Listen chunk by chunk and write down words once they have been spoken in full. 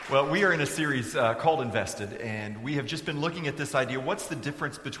Well, we are in a series called Invested, and we have just been looking at this idea, what's the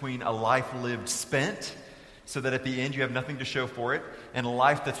difference between a life lived spent, so that at the end you have nothing to show for it, and a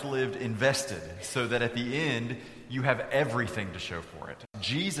life that's lived invested, so that at the end you have everything to show for it.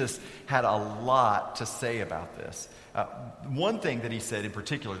 Jesus had a lot to say about this. One thing that he said in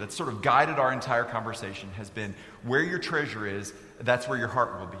particular that sort of guided our entire conversation has been, where your treasure is, that's where your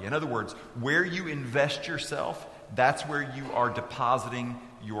heart will be. In other words, where you invest yourself, that's where you are depositing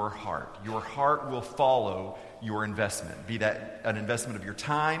your heart. Your heart will follow your investment, be that an investment of your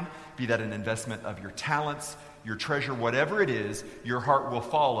time, be that an investment of your talents, your treasure, whatever it is, your heart will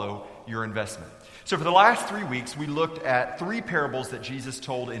follow your investment. So for the last 3 weeks, we looked at 3 parables that Jesus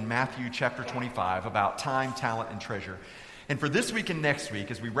told in Matthew chapter 25 about time, talent, and treasure. And for this week and next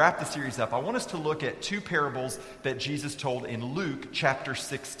week, as we wrap the series up, I want us to look at 2 parables that Jesus told in Luke chapter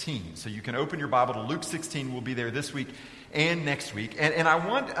 16. So you can open your Bible to Luke 16. We'll be there this week and next week. And I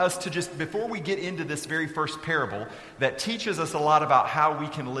want us to just, before we get into this very first parable that teaches us a lot about how we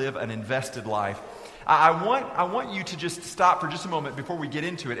can live an invested life, I want you to just stop for just a moment before we get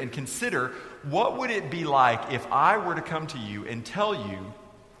into it and consider, what would it be like if I were to come to you and tell you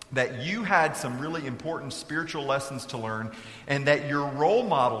that you had some really important spiritual lessons to learn, and that your role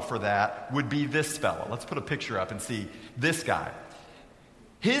model for that would be this fellow. Let's put a picture up and see this guy.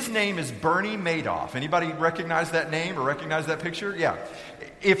 His name is Bernie Madoff. Anybody recognize that name or recognize that picture? Yeah.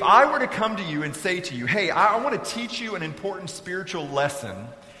 If I were to come to you and say to you, hey, I want to teach you an important spiritual lesson,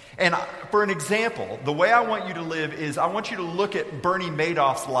 and for an example, the way I want you to live is I want you to look at Bernie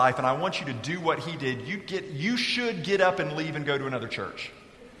Madoff's life, and I want you to do what he did. You should get up and leave and go to another church.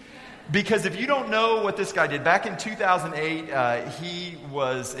 Because if you don't know what this guy did, back in 2008,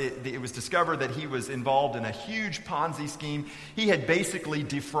 it was discovered that he was involved in a huge Ponzi scheme. He had basically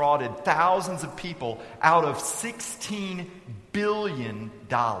defrauded thousands of people out of $16 billion.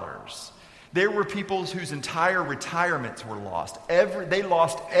 There were people whose entire retirements were lost. They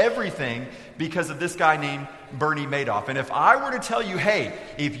lost everything because of this guy named Bernie Madoff. And if I were to tell you, hey,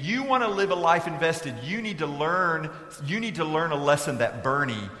 if you want to live a life invested, you need to learn a lesson that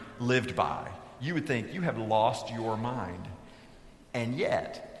Bernie lived by, you would think you have lost your mind. And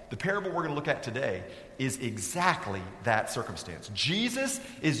yet, the parable we're going to look at today is exactly that circumstance. Jesus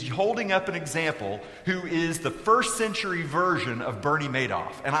is holding up an example who is the first century version of Bernie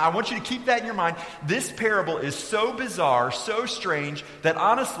Madoff. And I want you to keep that in your mind. This parable is so bizarre, so strange, that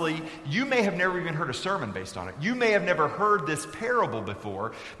honestly, you may have never even heard a sermon based on it. You may have never heard this parable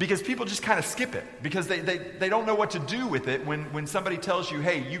before, because people just kind of skip it, because they don't know what to do with it when somebody tells you,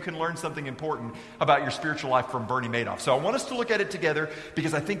 hey, you can learn something important about your spiritual life from Bernie Madoff. So I want us to look at it together,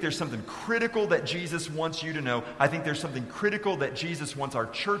 because I think there's something critical that Jesus wants you to know. I think there's something critical that Jesus wants our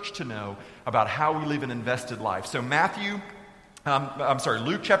church to know about how we live an invested life. So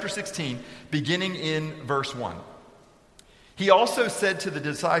Luke chapter 16, beginning in verse 1. He also said to the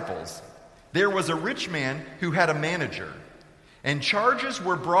disciples, there was a rich man who had a manager, and charges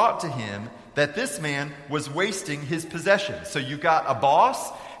were brought to him that this man was wasting his possessions. So you've got a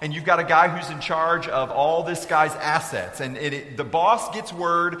boss, and you've got a guy who's in charge of all this guy's assets. And the boss gets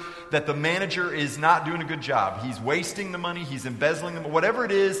word that the manager is not doing a good job. He's wasting the money, he's embezzling them, whatever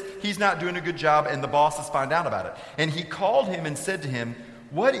it is, he's not doing a good job, and the boss has found out about it. And he called him and said to him,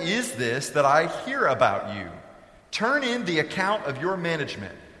 what is this that I hear about you? Turn in the account of your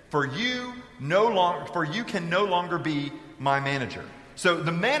management, for you can no longer be my manager. So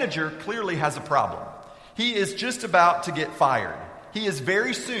the manager clearly has a problem. He is just about to get fired. He is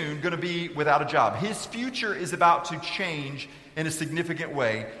very soon going to be without a job. His future is about to change in a significant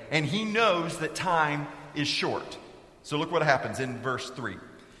way, and he knows that time is short. So look what happens in verse 3.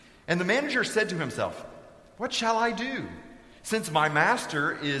 And the manager said to himself, what shall I do? Since my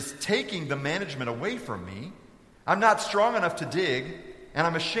master is taking the management away from me, I'm not strong enough to dig, and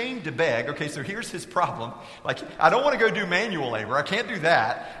I'm ashamed to beg. Okay, so here's his problem. I don't want to go do manual labor. I can't do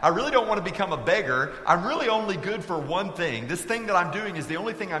that. I really don't want to become a beggar. I'm really only good for one thing. This thing that I'm doing is the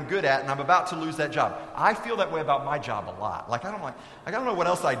only thing I'm good at, and I'm about to lose that job. I feel that way about my job a lot. I don't know what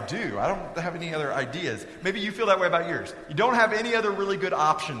else I do. I don't have any other ideas. Maybe you feel that way about yours. You don't have any other really good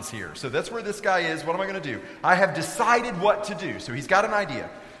options here. So that's where this guy is. What am I going to do? I have decided what to do. So he's got an idea.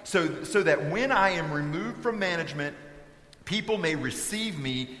 So that when I am removed from management, people may receive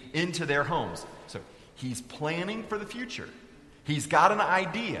me into their homes. So he's planning for the future. He's got an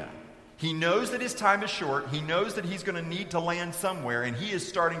idea. He knows that his time is short. He knows that he's going to need to land somewhere, and he is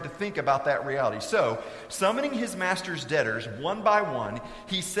starting to think about that reality. So, summoning his master's debtors one by one,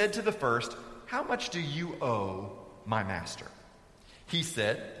 he said to the first, how much do you owe my master? He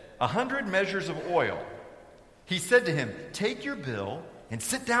said, 100 measures of oil. He said to him, take your bill and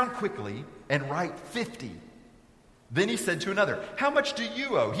sit down quickly and write 50. Then he said to another, how much do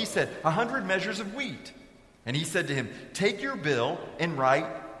you owe? He said, 100 measures of wheat. And he said to him, take your bill and write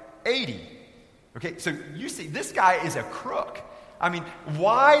 80. Okay, so you see, this guy is a crook. I mean,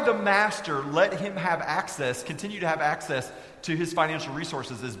 why the master let him have access, continue to have access to his financial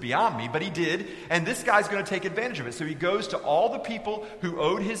resources is beyond me, but he did, and this guy's going to take advantage of it. So he goes to all the people who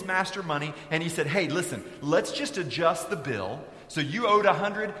owed his master money, and he said, hey, listen, let's just adjust the bill. So you owed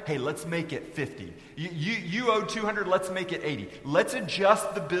 100, hey, let's make it 50. You owed 200, let's make it 80. Let's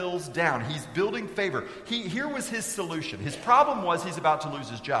adjust the bills down. He's building favor. Here was his solution. His problem was he's about to lose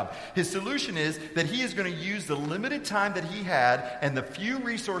his job. His solution is that he is going to use the limited time that he had and the few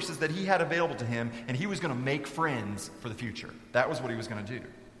resources that he had available to him, and he was going to make friends for the future. That was what he was going to do.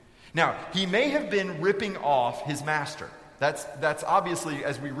 Now, he may have been ripping off his master. That's obviously,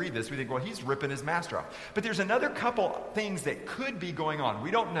 as we read this, we think, well, he's ripping his master off. But there's another couple things that could be going on.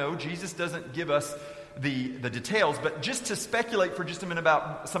 We don't know. Jesus doesn't give us the details, but just to speculate for just a minute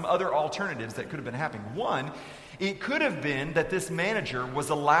about some other alternatives that could have been happening. One, it could have been that this manager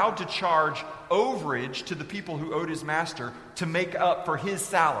was allowed to charge overage to the people who owed his master to make up for his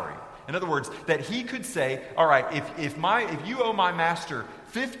salary. In other words, that he could say, all right, if you owe my master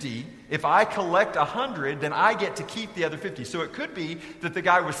 50, if I collect 100, then I get to keep the other 50. So it could be that the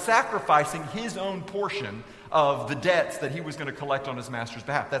guy was sacrificing his own portion of the debts that he was going to collect on his master's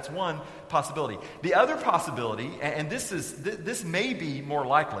behalf. That's one possibility. The other possibility, and this may be more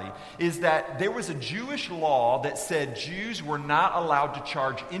likely, is that there was a Jewish law that said Jews were not allowed to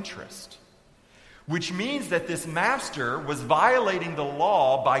charge interest, which means that this master was violating the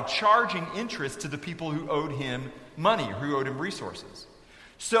law by charging interest to the people who owed him money, who owed him resources.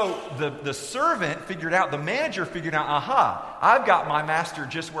 So the servant figured out, the manager figured out, aha, I've got my master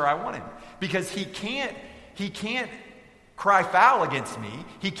just where I want him. Because he can't cry foul against me.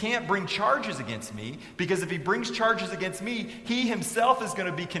 He can't bring charges against me, because if he brings charges against me, he himself is going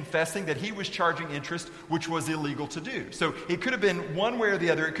to be confessing that he was charging interest, which was illegal to do. So it could have been one way or the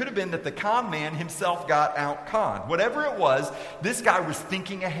other. It could have been that the con man himself got out-conned. Whatever it was, this guy was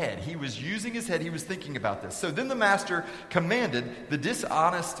thinking ahead. He was using his head. He was thinking about this. So then the master commended the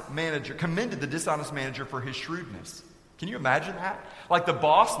dishonest manager for his shrewdness. Can you imagine that? Like the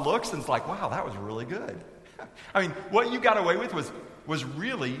boss looks and is like, wow, that was really good. I mean, what you got away with was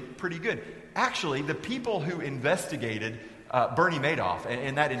really pretty good. Actually, the people who investigated Bernie Madoff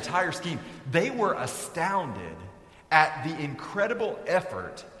and that entire scheme, they were astounded at the incredible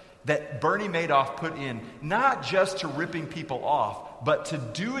effort that Bernie Madoff put in, not just to ripping people off, but to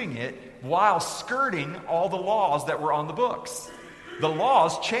doing it while skirting all the laws that were on the books. The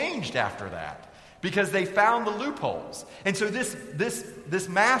laws changed after that, because they found the loopholes. And so this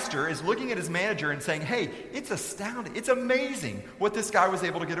master is looking at his manager and saying, hey, it's astounding. It's amazing what this guy was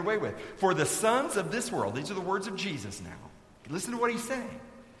able to get away with. For the sons of this world, these are the words of Jesus now. Listen to what he's saying.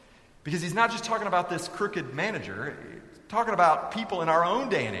 Because he's not just talking about this crooked manager, he's talking about people in our own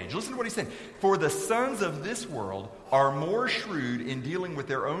day and age. Listen to what he's saying. For the sons of this world are more shrewd in dealing with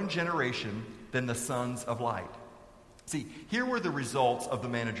their own generation than the sons of light. See, here were the results of the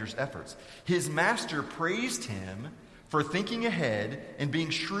manager's efforts. His master praised him for thinking ahead and being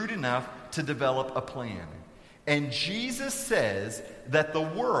shrewd enough to develop a plan. And Jesus says that the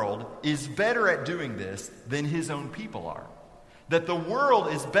world is better at doing this than his own people are. That the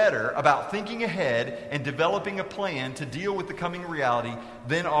world is better about thinking ahead and developing a plan to deal with the coming reality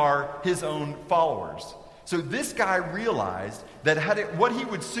than are his own followers. So this guy realized that what he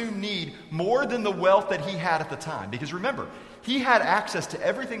would soon need more than the wealth that he had at the time. Because remember, he had access to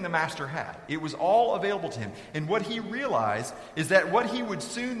everything the master had. It was all available to him. And what he realized is that what he would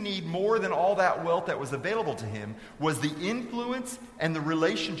soon need more than all that wealth that was available to him was the influence and the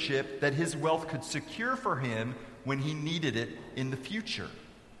relationship that his wealth could secure for him when he needed it in the future.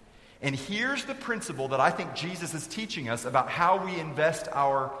 And here's the principle that I think Jesus is teaching us about how we invest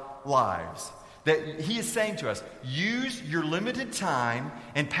our lives. That he is saying to us, use your limited time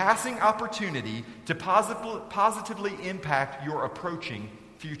and passing opportunity to positively impact your approaching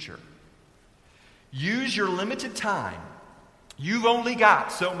future. Use your limited time. You've only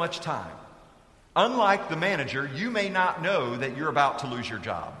got so much time. Unlike the manager, you may not know that you're about to lose your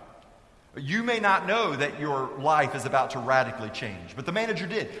job. You may not know that your life is about to radically change, but the manager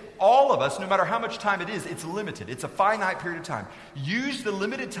did. All of us, no matter how much time it is, it's limited. It's a finite period of time. Use the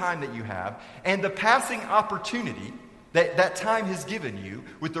limited time that you have and the passing opportunity that time has given you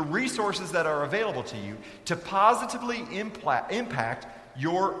with the resources that are available to you to positively impact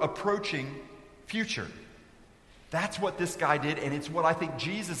your approaching future. That's what this guy did, and it's what I think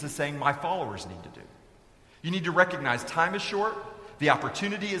Jesus is saying my followers need to do. You need to recognize time is short. The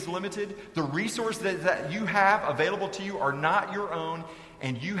opportunity is limited. The resources that you have available to you are not your own,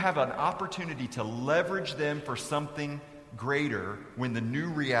 and you have an opportunity to leverage them for something greater when the new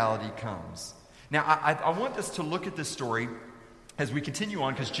reality comes. Now, I want us to look at this story as we continue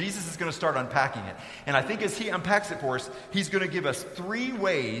on, because Jesus is going to start unpacking it. And I think as he unpacks it for us, he's going to give us 3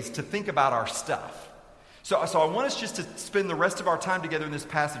 ways to think about our stuff. So I want us just to spend the rest of our time together in this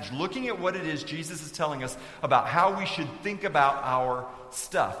passage looking at what it is Jesus is telling us about how we should think about our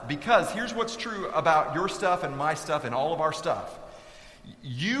stuff. Because here's what's true about your stuff and my stuff and all of our stuff.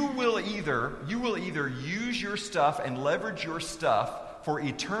 You will either use your stuff and leverage your stuff for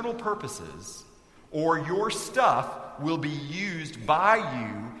eternal purposes, or your stuff will be used by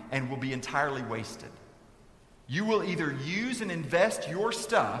you and will be entirely wasted. You will either use and invest your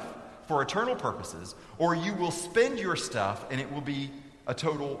stuff for eternal purposes, or you will spend your stuff and it will be a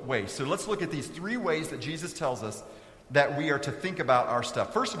total waste. So let's look at these 3 ways that Jesus tells us that we are to think about our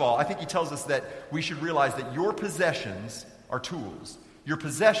stuff. First of all, I think he tells us that we should realize that your possessions are tools. Your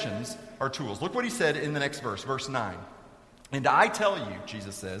possessions are tools. Look what he said in the next verse, verse 9. And I tell you,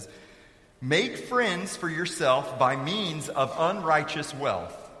 Jesus says, make friends for yourself by means of unrighteous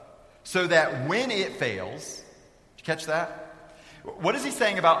wealth, so that when it fails, did you catch that? What is he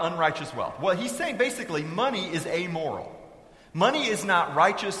saying about unrighteous wealth? Well, he's saying basically money is amoral. Money is not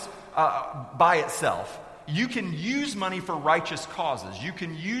righteous by itself. You can use money for righteous causes. You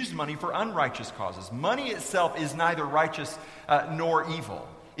can use money for unrighteous causes. Money itself is neither righteous nor evil.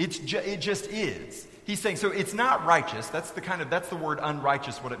 It just is. He's saying, so it's not righteous. That's the word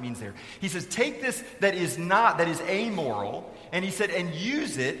unrighteous, what it means there. He says, take this that is amoral, and he said, and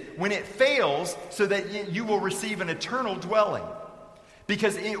use it when it fails so that you will receive an eternal dwelling.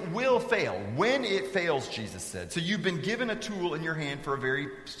 Because it will fail. When it fails, Jesus said. So you've been given a tool in your hand for a very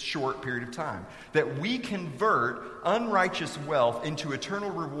short period of time. That we convert unrighteous wealth into eternal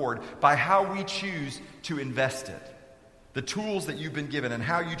reward by how we choose to invest it. The tools that you've been given and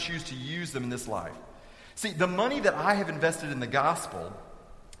how you choose to use them in this life. See, the money that I have invested in the gospel,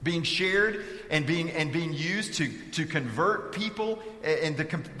 being shared and being used to convert people and to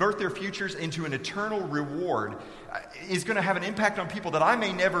convert their futures into an eternal reward, is going to have an impact on people that I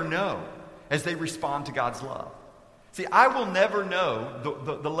may never know as they respond to God's love. See, I will never know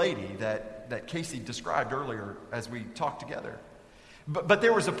the lady that Casey described earlier as we talked together. But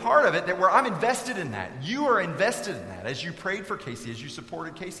there was a part of it where I'm invested in that. You are invested in that as you prayed for Casey, as you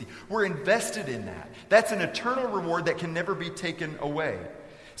supported Casey. We're invested in that. That's an eternal reward that can never be taken away.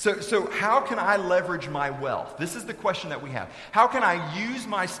 So how can I leverage my wealth? This is the question that we have. How can I use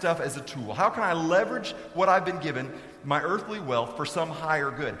my stuff as a tool? How can I leverage what I've been given, my earthly wealth, for some higher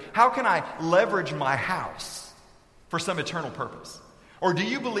good? How can I leverage my house for some eternal purpose? Or do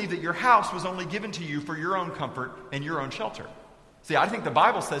you believe that your house was only given to you for your own comfort and your own shelter? See, I think the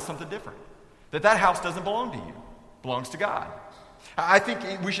Bible says something different. That house doesn't belong to you. It belongs to God. I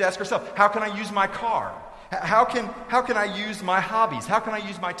think we should ask ourselves, how can I use my car? How can I use my hobbies? How can I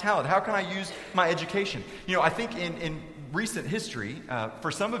use my talent? How can I use my education? You know, I think in recent history,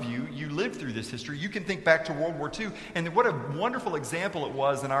 for some of you, you lived through this history. You can think back to World War II, and what a wonderful example it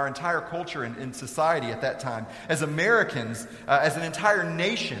was in our entire culture and society at that time. As Americans, as an entire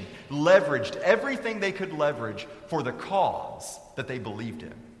nation, leveraged everything they could leverage for the cause that they believed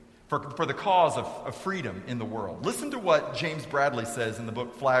in. For the cause of freedom in the world. Listen to what James Bradley says in the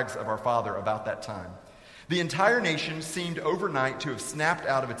book Flags of Our Father about that time. The entire nation seemed overnight to have snapped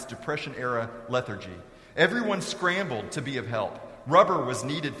out of its Depression-era lethargy. Everyone scrambled to be of help. Rubber was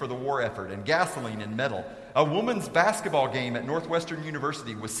needed for the war effort, and gasoline and metal. A women's basketball game at Northwestern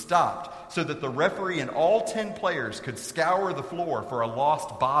University was stopped so that the referee and all 10 players could scour the floor for a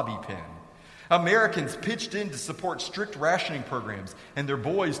lost bobby pin. Americans pitched in to support strict rationing programs, and their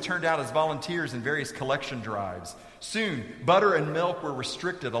boys turned out as volunteers in various collection drives. Soon, butter and milk were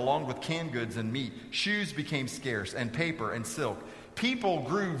restricted along with canned goods and meat. Shoes became scarce, and paper and silk. People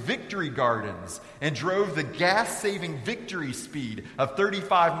grew victory gardens and drove the gas-saving victory speed of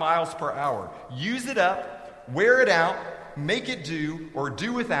 35 miles per hour. Use it up, wear it out, make it do, or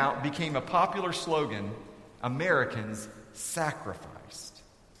do without became a popular slogan. Americans sacrificed.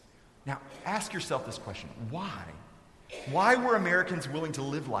 Now, ask yourself this question. Why? Why were Americans willing to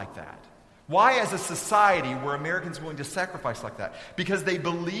live like that? Why, as a society, were Americans willing to sacrifice like that? Because they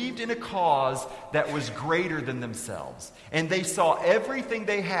believed in a cause that was greater than themselves. And they saw everything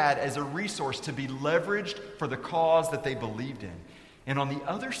they had as a resource to be leveraged for the cause that they believed in. And on the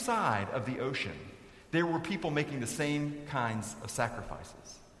other side of the ocean, there were people making the same kinds of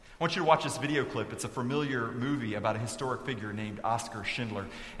sacrifices. I want you to watch this video clip. It's a familiar movie about a historic figure named Oskar Schindler.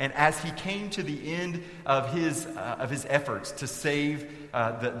 And as he came to the end of his efforts to save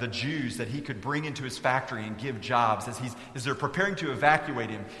the Jews that he could bring into his factory and give jobs, as they're preparing to evacuate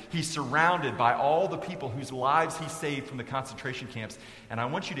him, he's surrounded by all the people whose lives he saved from the concentration camps. And I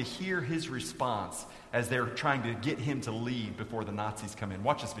want you to hear his response as they're trying to get him to leave before the Nazis come in.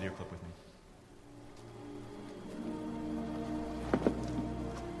 Watch this video clip with me.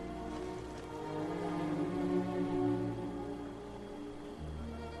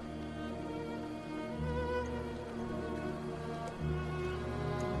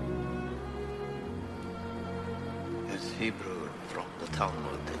 Hebrew from the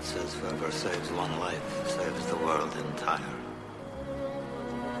Talmud. It says, whoever saves one life saves the world entire.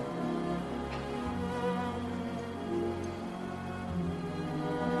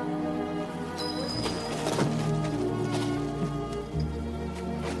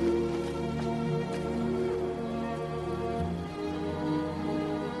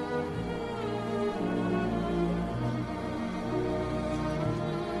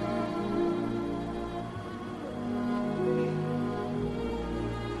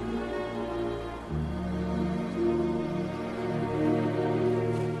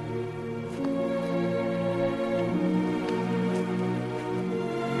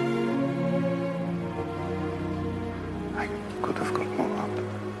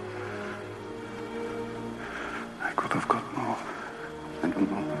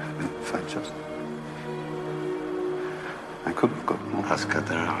 Oscar,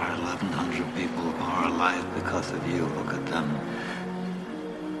 there are 1,100 people who are alive because of you. Look at them.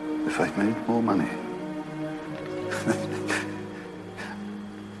 If I'd made more money,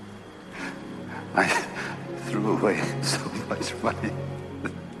 I threw away so much money.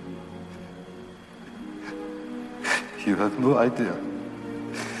 You have no idea.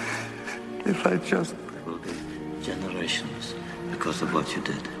 If I just... There will be generations because of what you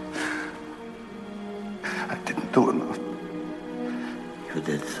did. I didn't do enough. You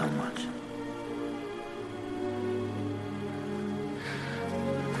did so much.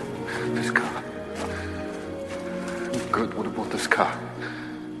 This car. Good, what about this car?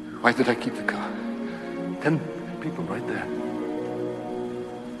 Why did I keep the car? 10 people right there.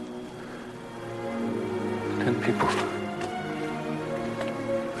 10 people.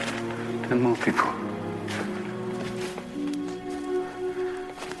 10 more people.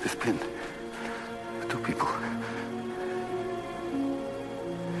 This pin. 2 people.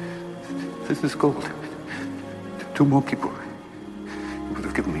 This is gold. 2 more people. You would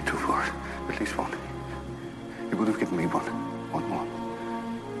have given me 2 for it. At least 1. You would have given me 1. 1 more.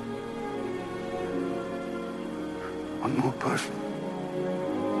 1 more person.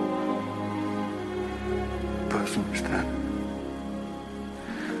 Person stand.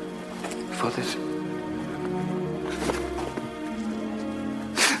 For this.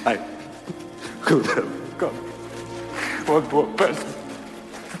 I could have got 1 more person.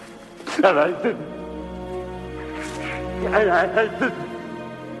 And I didn't. And I didn't.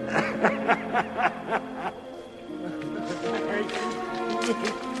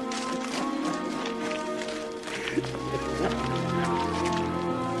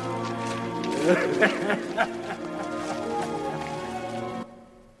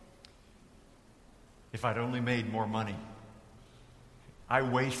 If I'd only made more money. I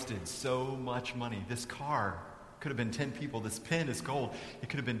wasted so much money. This car could have been 10 people. This pen is gold. It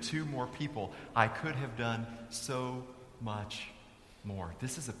could have been 2 more people. I could have done so much more.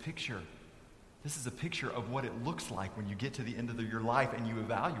 This is a picture. This is a picture of what it looks like when you get to the end of your life and you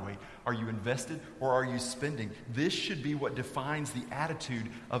evaluate, are you invested or are you spending? This should be what defines the attitude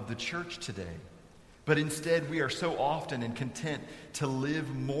of the church today. But instead, we are so often and content to live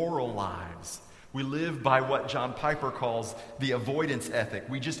moral lives. We live by what John Piper calls the avoidance ethic.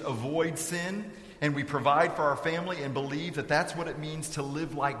 We just avoid sin and we provide for our family and believe that that's what it means to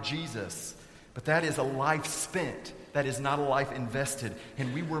live like Jesus. But that is a life spent. That is not a life invested.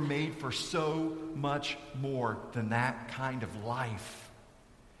 And we were made for so much more than that kind of life.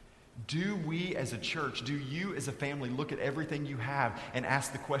 Do we as a church, do you as a family look at everything you have and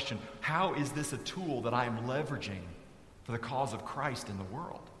ask the question, how is this a tool that I am leveraging for the cause of Christ in the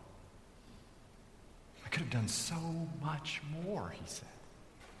world? I could have done so much more, he said.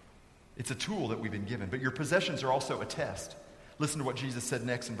 It's a tool that we've been given, but your possessions are also a test. Listen to what Jesus said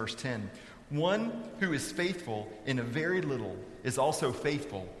next in verse 10. One who is faithful in a very little is also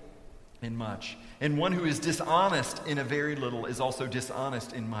faithful in much. And one who is dishonest in a very little is also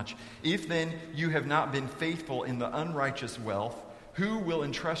dishonest in much. If then you have not been faithful in the unrighteous wealth, Who will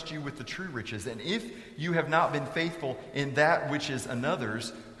entrust you with the true riches? And if you have not been faithful in that which is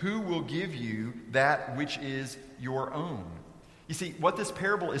another's, who will give you that which is your own? You see, what this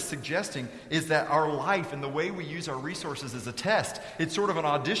parable is suggesting is that our life and the way we use our resources is a test. It's sort of an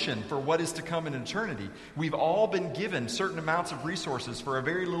audition for what is to come in eternity. We've all been given certain amounts of resources for a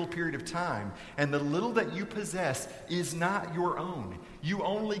very little period of time, and the little that you possess is not your own. You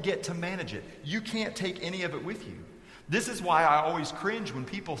only get to manage it. You can't take any of it with you. This is why I always cringe when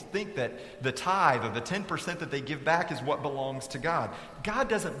people think that the tithe or the 10% that they give back is what belongs to God. God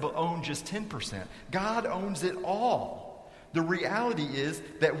doesn't own just 10%. God owns it all. The reality is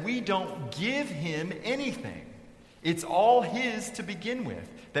that we don't give him anything. It's all his to begin with,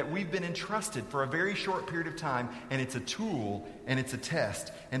 that we've been entrusted for a very short period of time, and it's a tool and it's a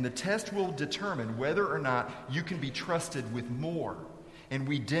test. And the test will determine whether or not you can be trusted with more. And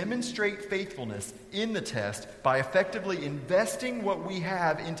we demonstrate faithfulness in the test by effectively investing what we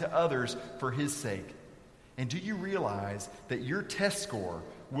have into others for his sake. And do you realize that your test score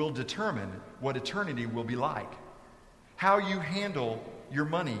will determine what eternity will be like? How you handle your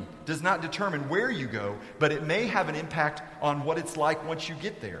money does not determine where you go, but it may have an impact on what it's like once you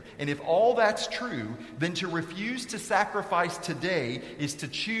get there. And if all that's true, then to refuse to sacrifice today is to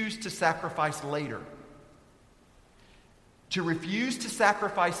choose to sacrifice later. To refuse to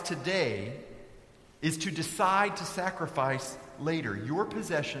sacrifice today is to decide to sacrifice later. Your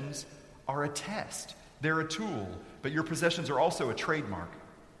possessions are a test. They're a tool, but your possessions are also a trademark.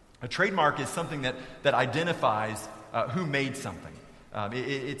 A trademark is something that identifies who made something.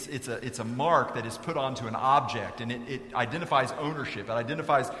 It's a mark that is put onto an object, and it identifies ownership. It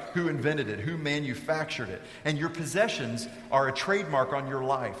identifies who invented it, who manufactured it. And your possessions are a trademark on your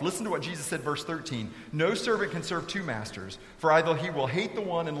life. Listen to what Jesus said, verse 13. No servant can serve two masters, for either he will hate the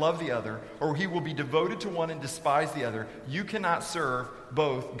one and love the other, or he will be devoted to one and despise the other. You cannot serve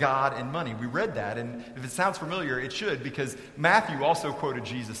both God and money. We read that, and if it sounds familiar, it should, because Matthew also quoted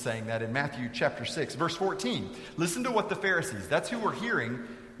Jesus saying that in Matthew chapter 6, verse 14. Listen to what the Pharisees, that's who were hearing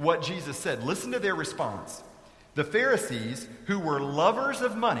what Jesus said. Listen to their response. The Pharisees, who were lovers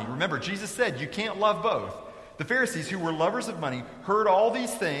of money, remember, Jesus said you can't love both. The Pharisees, who were lovers of money, heard all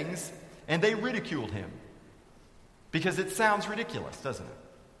these things, and they ridiculed him. Because it sounds ridiculous, doesn't it?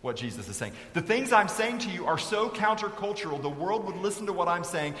 What Jesus is saying. The things I'm saying to you are so countercultural, the world would listen to what I'm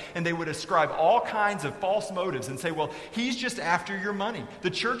saying and they would ascribe all kinds of false motives and say, well, he's just after your money. The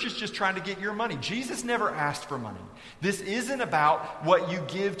church is just trying to get your money. Jesus never asked for money. This isn't about what you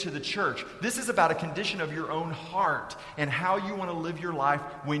give to the church. This is about a condition of your own heart and how you want to live your life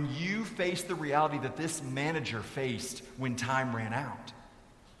when you face the reality that this manager faced when time ran out.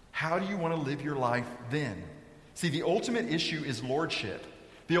 How do you want to live your life then? See, the ultimate issue is lordship.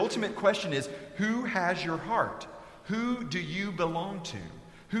 The ultimate question is, who has your heart? Who do you belong to?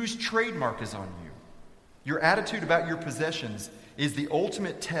 Whose trademark is on you? Your attitude about your possessions is the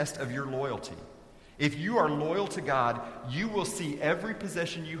ultimate test of your loyalty. If you are loyal to God, you will see every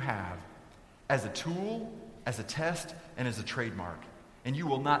possession you have as a tool, as a test, and as a trademark. And you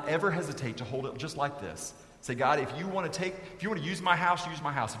will not ever hesitate to hold it just like this. Say, God, if you want to use my house, use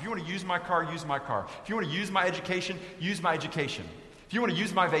my house. If you want to use my car, use my car. If you want to use my education, use my education. If you want to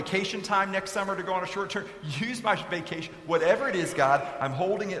use my vacation time next summer to go on a short term, use my vacation. Whatever it is, God, I'm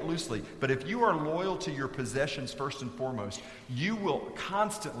holding it loosely. But if you are loyal to your possessions first and foremost, you will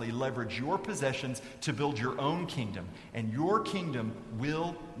constantly leverage your possessions to build your own kingdom. And your kingdom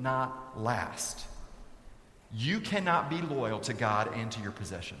will not last. You cannot be loyal to God and to your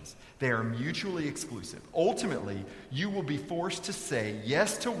possessions. They are mutually exclusive. Ultimately, you will be forced to say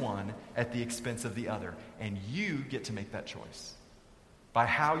yes to one at the expense of the other. And you get to make that choice by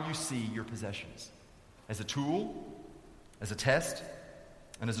how you see your possessions, as a tool, as a test,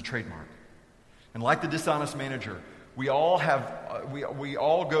 and as a trademark. And like the dishonest manager, we all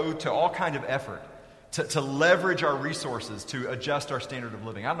go to all kind of effort to leverage our resources to adjust our standard of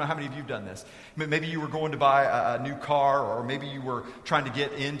living. I don't know how many of you have done this. Maybe you were going to buy a new car, or maybe you were trying to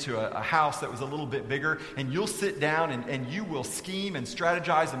get into a house that was a little bit bigger, and you'll sit down and you will scheme and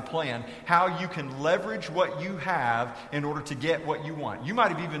strategize and plan how you can leverage what you have in order to get what you want. You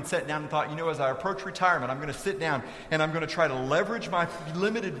might have even sat down and thought, as I approach retirement, I'm going to sit down and I'm going to try to leverage my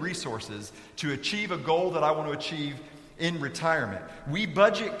limited resources to achieve a goal that I want to achieve in retirement. We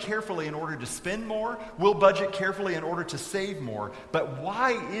budget carefully in order to spend more. We'll budget carefully in order to save more. But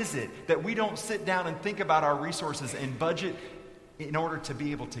why is it that we don't sit down and think about our resources and budget in order to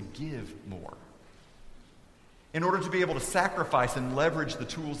be able to give more? In order to be able to sacrifice and leverage the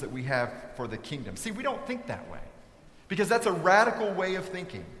tools that we have for the kingdom. See, we don't think that way because that's a radical way of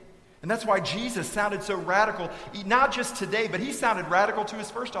thinking. And that's why Jesus sounded so radical, not just today, but he sounded radical to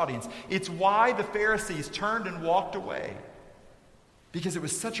his first audience. It's why the Pharisees turned and walked away. Because it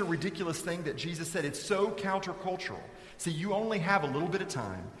was such a ridiculous thing that Jesus said. It's so countercultural. See, you only have a little bit of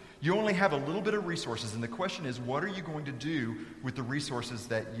time. You only have a little bit of resources. And the question is, what are you going to do with the resources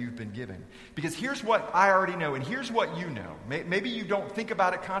that you've been given? Because here's what I already know, and here's what you know. Maybe you don't think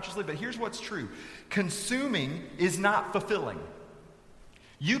about it consciously, but here's what's true. Consuming is not fulfilling.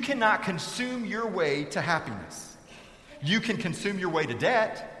 You cannot consume your way to happiness. You can consume your way to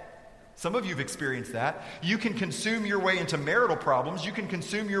debt. Some of you have experienced that. You can consume your way into marital problems. You can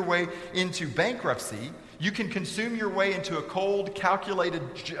consume your way into bankruptcy. You can consume your way into a cold, calculated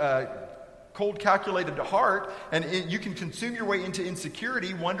heart. And you can consume your way into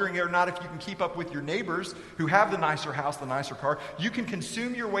insecurity, wondering or not if you can keep up with your neighbors who have the nicer house, the nicer car. You can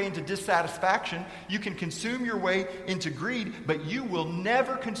consume your way into dissatisfaction. You can consume your way into greed, but you will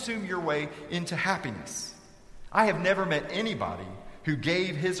never consume your way into happiness. I have never met anybody who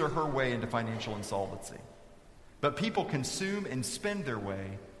gave his or her way into financial insolvency. But people consume and spend their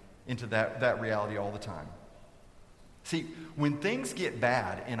way into that reality all the time. See, when things get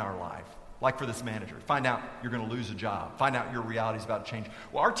bad in our life, like for this manager, find out you're going to lose a job, find out your reality is about to change.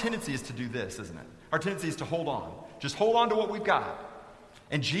 Well, our tendency is to do this, isn't it? Our tendency is to hold on. Just hold on to what we've got.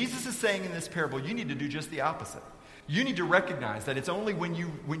 And Jesus is saying in this parable, you need to do just the opposite. You need to recognize that it's only when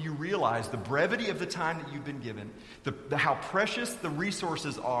you realize the brevity of the time that you've been given, how precious the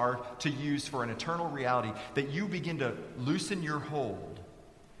resources are to use for an eternal reality, that you begin to loosen your hold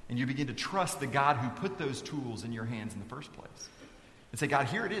and you begin to trust the God who put those tools in your hands in the first place. And say, God,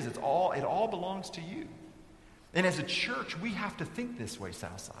 here it is. It all belongs to you. And as a church, we have to think this way,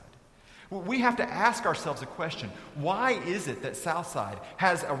 Southside. We have to ask ourselves a question. Why is it that Southside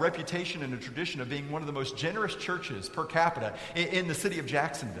has a reputation and a tradition of being one of the most generous churches per capita in the city of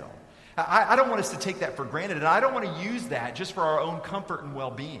Jacksonville? I don't want us to take that for granted, and I don't want to use that just for our own comfort and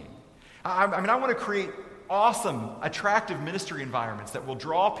well-being. I want to create awesome, attractive ministry environments that will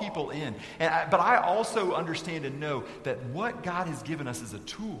draw people in. But I also understand and know that what God has given us is a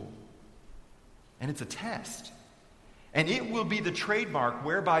tool, and it's a test. And it will be the trademark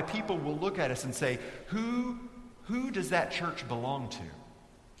whereby people will look at us and say, who does that church belong to?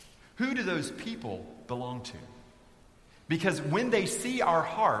 Who do those people belong to? Because when they see our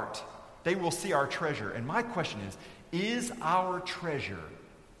heart, they will see our treasure. And my question is our treasure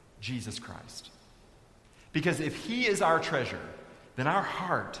Jesus Christ? Because if he is our treasure, then our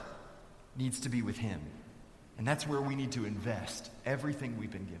heart needs to be with him. And that's where we need to invest everything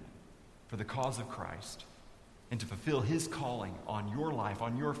we've been given for the cause of Christ, and to fulfill his calling on your life,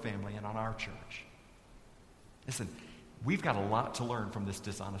 on your family, and on our church. Listen, we've got a lot to learn from this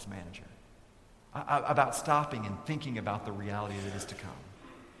dishonest manager about stopping and thinking about the reality that is to come,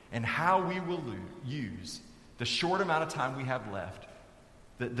 and how we will use the short amount of time we have left,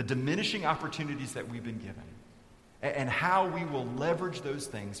 the diminishing opportunities that we've been given, and how we will leverage those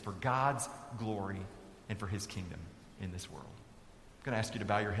things for God's glory and for his kingdom in this world. I'm going to ask you to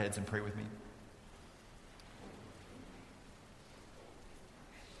bow your heads and pray with me.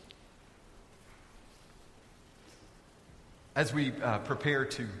 As we prepare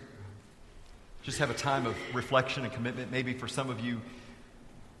to just have a time of reflection and commitment, maybe for some of you,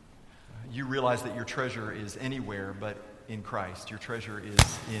 you realize that your treasure is anywhere but in Christ. Your treasure is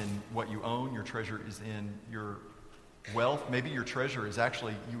in what you own. Your treasure is in your wealth. Maybe your treasure is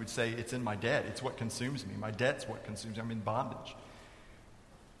actually, you would say, it's in my debt. It's what consumes me. My debt's what consumes me. I'm in bondage.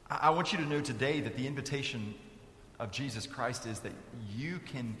 I want you to know today that the invitation of Jesus Christ is that you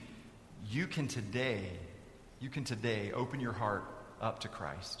can today open your heart up to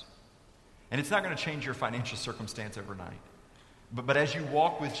Christ. And it's not going to change your financial circumstance overnight. But as you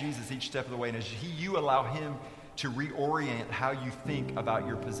walk with Jesus each step of the way, and as you allow him to reorient how you think about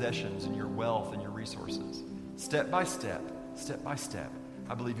your possessions and your wealth and your resources, step by step,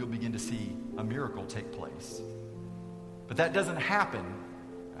 I believe you'll begin to see a miracle take place. But that doesn't happen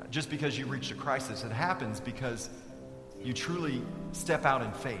just because you reached a crisis. It happens because you truly step out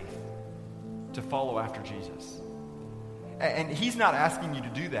in faith to follow after Jesus. And he's not asking you to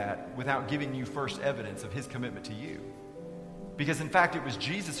do that without giving you first evidence of his commitment to you. Because in fact, it was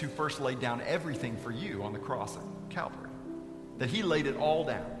Jesus who first laid down everything for you on the cross at Calvary. That he laid it all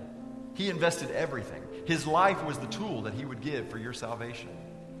down. He invested everything. His life was the tool that he would give for your salvation.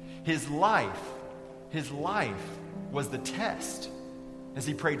 His life was the test as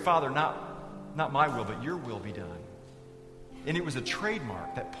he prayed, Father, not my will, but your will be done. And it was a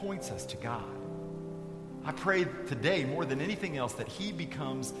trademark that points us to God. I pray today, more than anything else, that he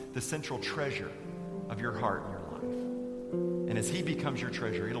becomes the central treasure of your heart and your life. And as he becomes your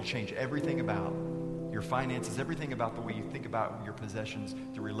treasurer, it'll change everything about your finances, everything about the way you think about your possessions,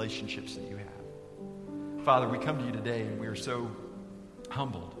 the relationships that you have. Father, we come to you today and we are so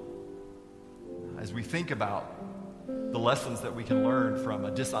humbled as we think about the lessons that we can learn from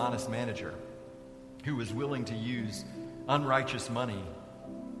a dishonest manager who was willing to use unrighteous money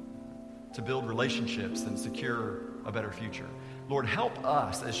to build relationships and secure a better future. Lord, help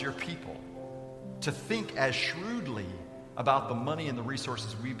us as your people to think as shrewdly about the money and the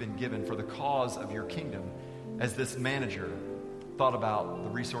resources we've been given for the cause of your kingdom as this manager thought about the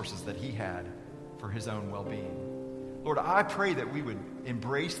resources that he had for his own well-being. Lord, I pray that we would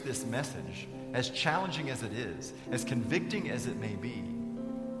embrace this message, as challenging as it is, as convicting as it may be,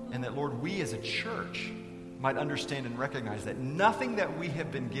 and that, Lord, we as a church might understand and recognize that nothing that we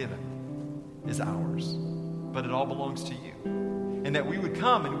have been given is ours, but it all belongs to you. And that we would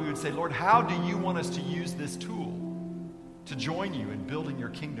come and we would say, Lord, how do you want us to use this tool to join you in building your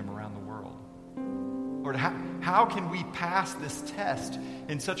kingdom around the world? Lord, how can we pass this test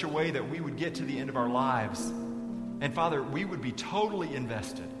in such a way that we would get to the end of our lives? And Father, we would be totally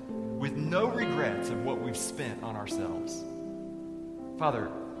invested with no regrets of what we've spent on ourselves.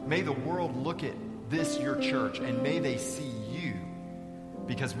 Father, may the world look at this, your church, and may they see you,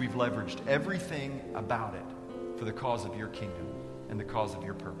 because we've leveraged everything about it for the cause of your kingdom and the cause of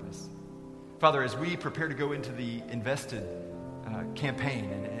your purpose. Father, as we prepare to go into the Invested campaign,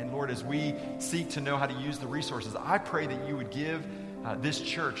 and Lord, as we seek to know how to use the resources, I pray that you would give this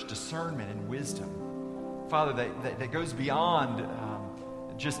church discernment and wisdom, Father, that goes beyond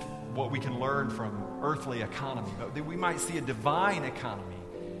just what we can learn from earthly economy, but that we might see a divine economy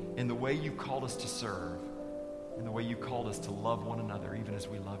in the way you called us to serve, in the way you called us to love one another, even as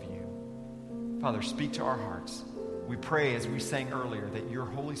we love you. Father, speak to our hearts. We pray, as we sang earlier, that your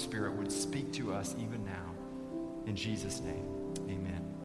Holy Spirit would speak to us even now. In Jesus' name, amen.